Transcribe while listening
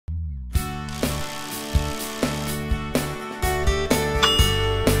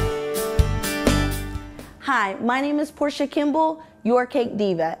Hi, my name is Porsha Kimble, your cake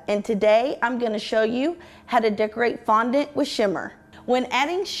diva, and today I'm going to show you how to decorate fondant with shimmer. When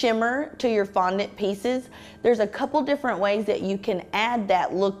adding shimmer to your fondant pieces, there's a couple different ways that you can add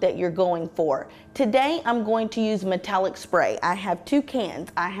that look that you're going for. Today I'm going to use metallic spray. I have two cans.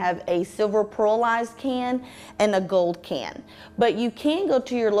 I have a silver pearlized can and a gold can. But you can go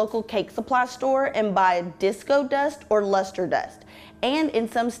to your local cake supply store and buy disco dust or luster dust. And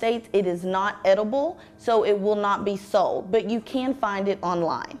in some states it is not edible, so it will not be sold, but you can find it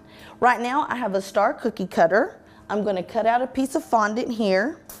online. Right now I have a star cookie cutter. I'm going to cut out a piece of fondant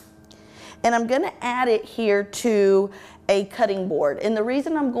here, and I'm going to add it here to a cutting board. And the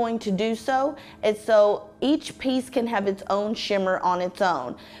reason I'm going to do so is so each piece can have its own shimmer on its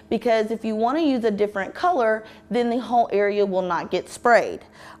own. Because if you want to use a different color, then the whole area will not get sprayed.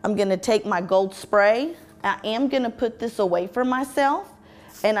 I'm going to take my gold spray. I am going to put this away from myself,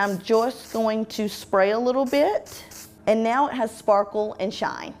 and I'm just going to spray a little bit. And now it has sparkle and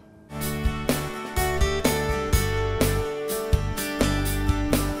shine.